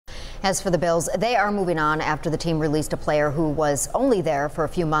As for the Bills, they are moving on after the team released a player who was only there for a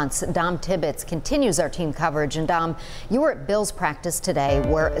few months. Dom Tibbetts continues our team coverage. And Dom, you were at Bills practice today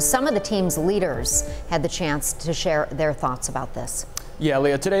where some of the team's leaders had the chance to share their thoughts about this. Yeah,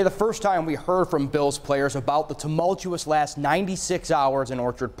 Leah, today the first time we heard from Bills players about the tumultuous last 96 hours in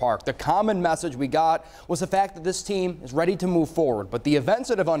Orchard Park. The common message we got was the fact that this team is ready to move forward. But the events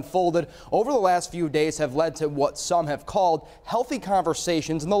that have unfolded over the last few days have led to what some have called healthy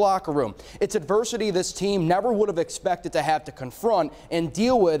conversations in the locker room. It's adversity this team never would have expected to have to confront and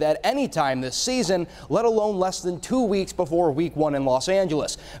deal with at any time this season, let alone less than 2 weeks before Week 1 in Los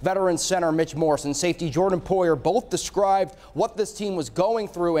Angeles. Veteran center Mitch Morse and safety Jordan Poyer both described what this team was going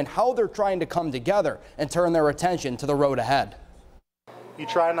through and how they're trying to come together and turn their attention to the road ahead. You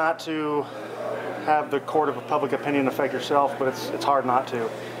try not to have the court of public opinion affect yourself, but it's hard not to.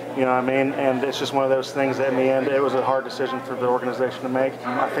 You know what I mean? And it's just one of those things that in the end, it was a hard decision for the organization to make.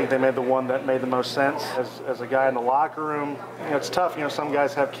 I think they made the one that made the most sense. As a guy in the locker room, you know, it's tough. You know, some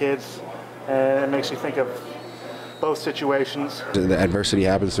guys have kids, and it makes you think of both situations. The adversity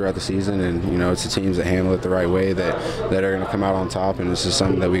happens throughout the season, and you know, it's the teams that handle it the right way that are going to come out on top, and this is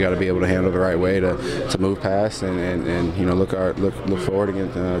something that we got to be able to handle the right way to move past and you know, look forward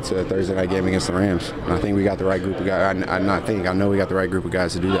again to a Thursday night game against the Rams. And I think we got the right group of guys. I know we got the right group of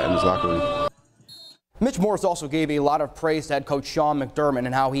guys to do that in this locker room. Mitch Morse also gave a lot of praise to head coach Sean McDermott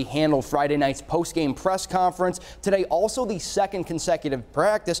and how he handled Friday night's post-game press conference. Today, also the second consecutive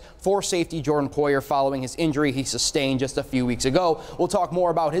practice for safety Jordan Poyer following his injury he sustained just a few weeks ago. We'll talk more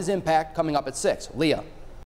about his impact coming up at 6. Leah.